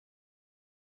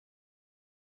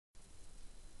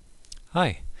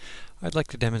Hi, I'd like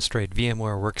to demonstrate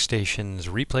VMware Workstation's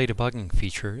replay debugging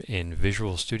feature in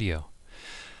Visual Studio.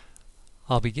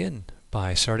 I'll begin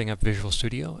by starting up Visual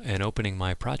Studio and opening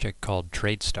my project called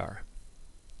TradeStar.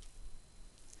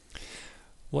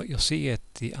 What you'll see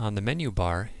on the menu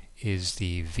bar is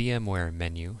the VMware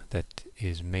menu that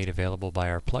is made available by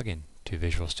our plugin to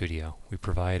Visual Studio. We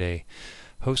provide a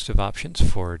host of options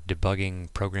for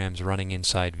debugging programs running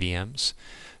inside VMs.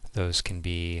 Those can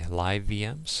be live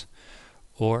VMs,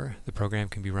 or the program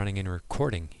can be running and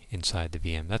recording inside the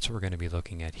VM. That's what we're going to be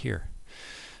looking at here.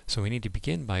 So we need to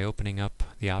begin by opening up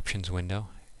the options window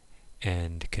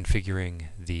and configuring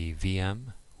the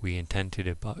VM we intend to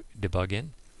debug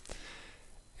in,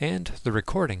 and the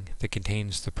recording that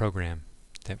contains the program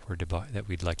that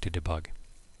we'd like to debug.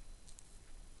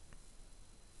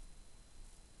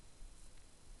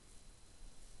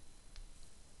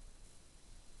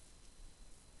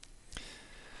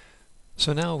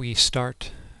 So now we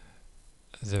start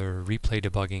the replay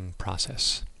debugging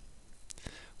process.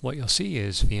 What you'll see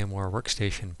is VMware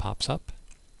Workstation pops up,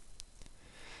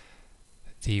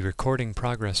 the recording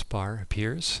progress bar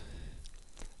appears,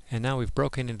 and now we've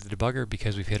broken into the debugger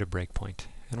because we've hit a breakpoint.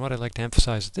 And what I'd like to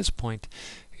emphasize at this point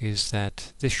is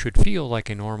that this should feel like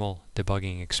a normal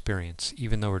debugging experience,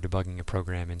 even though we're debugging a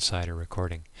program inside a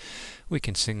recording. We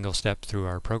can single step through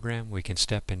our program, we can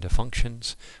step into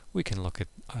functions, we can look at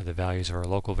the values of our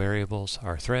local variables,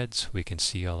 our threads, we can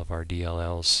see all of our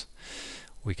DLLs,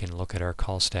 we can look at our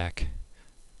call stack,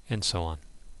 and so on.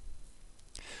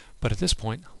 But at this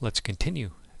point, let's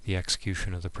continue the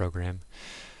execution of the program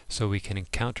so we can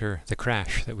encounter the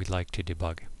crash that we'd like to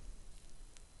debug.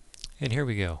 And here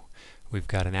we go. We've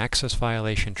got an access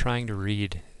violation trying to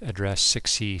read address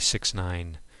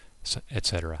 6C69,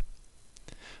 etc.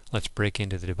 Let's break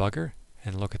into the debugger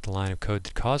and look at the line of code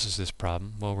that causes this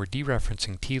problem. Well, we're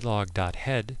dereferencing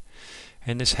tlog.head,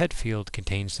 and this head field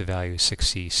contains the value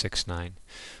 6C69.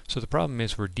 So the problem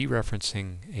is we're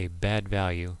dereferencing a bad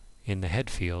value in the head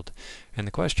field, and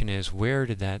the question is, where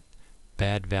did that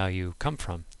bad value come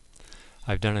from?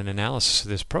 I've done an analysis of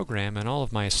this program, and all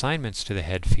of my assignments to the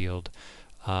head field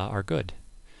are good.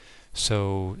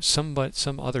 So some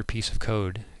other piece of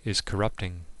code is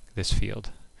corrupting this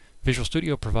field. Visual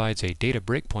Studio provides a data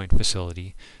breakpoint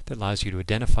facility that allows you to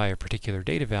identify a particular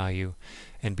data value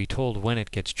and be told when it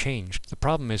gets changed. The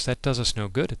problem is that does us no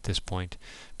good at this point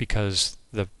because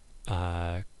the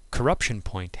corruption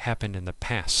point happened in the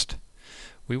past.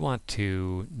 We want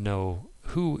to know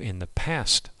who in the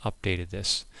past updated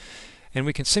this, and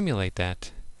we can simulate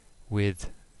that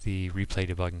with the replay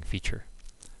debugging feature.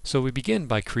 So we begin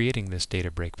by creating this data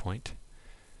breakpoint.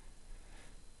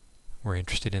 We're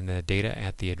interested in the data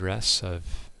at the address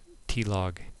of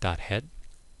tlog.head.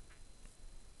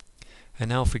 And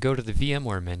now if we go to the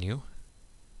VMware menu,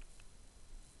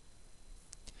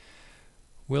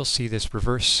 we'll see this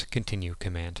reverse continue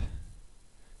command,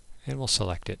 and we'll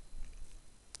select it.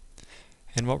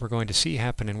 And what we're going to see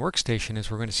happen in Workstation is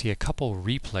we're going to see a couple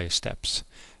replay steps.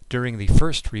 During the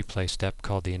first replay step,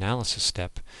 called the analysis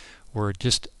step, we're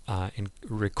just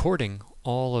recording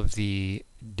all of the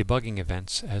debugging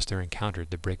events as they're encountered,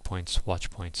 the breakpoints, watch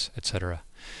points, etc.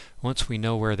 Once we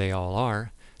know where they all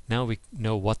are, now we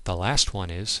know what the last one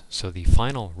is, so the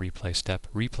final replay step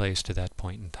replays to that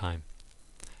point in time.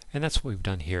 And that's what we've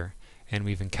done here, and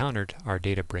we've encountered our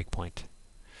data breakpoint.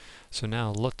 So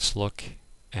now let's look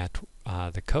at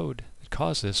the code that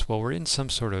caused this. Well, we're in some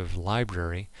sort of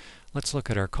library. Let's look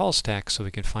at our call stack so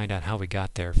we can find out how we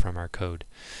got there from our code.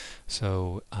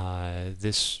 So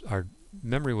our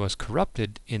memory was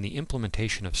corrupted in the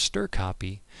implementation of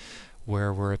strcpy,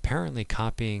 where we're apparently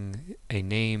copying a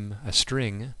name, a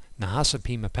string,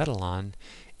 Nahasapimapetalon,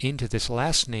 into this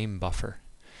last name buffer.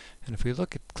 And if we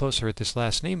look closer at this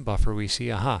last name buffer, we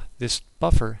see, aha, this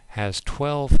buffer has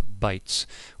 12 bytes,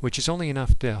 which is only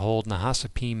enough to hold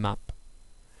Nahasapimap.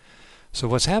 So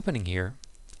what's happening here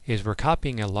is we're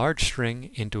copying a large string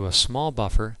into a small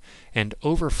buffer and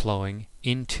overflowing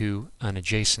into an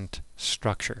adjacent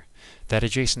structure. That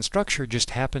adjacent structure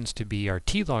just happens to be our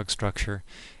tlog structure,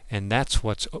 and that's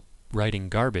what's writing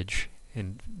garbage,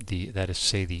 and that is,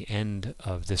 say, the end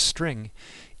of this string,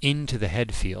 into the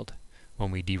head field.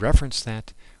 When we dereference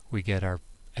that, we get our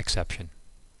exception.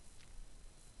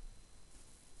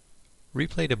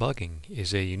 Replay debugging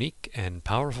is a unique and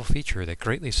powerful feature that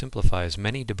greatly simplifies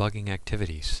many debugging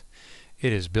activities.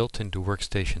 It is built into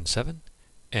Workstation 7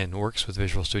 and works with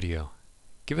Visual Studio.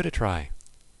 Give it a try.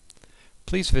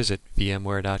 Please visit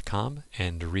vmware.com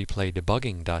and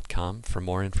replaydebugging.com for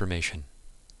more information.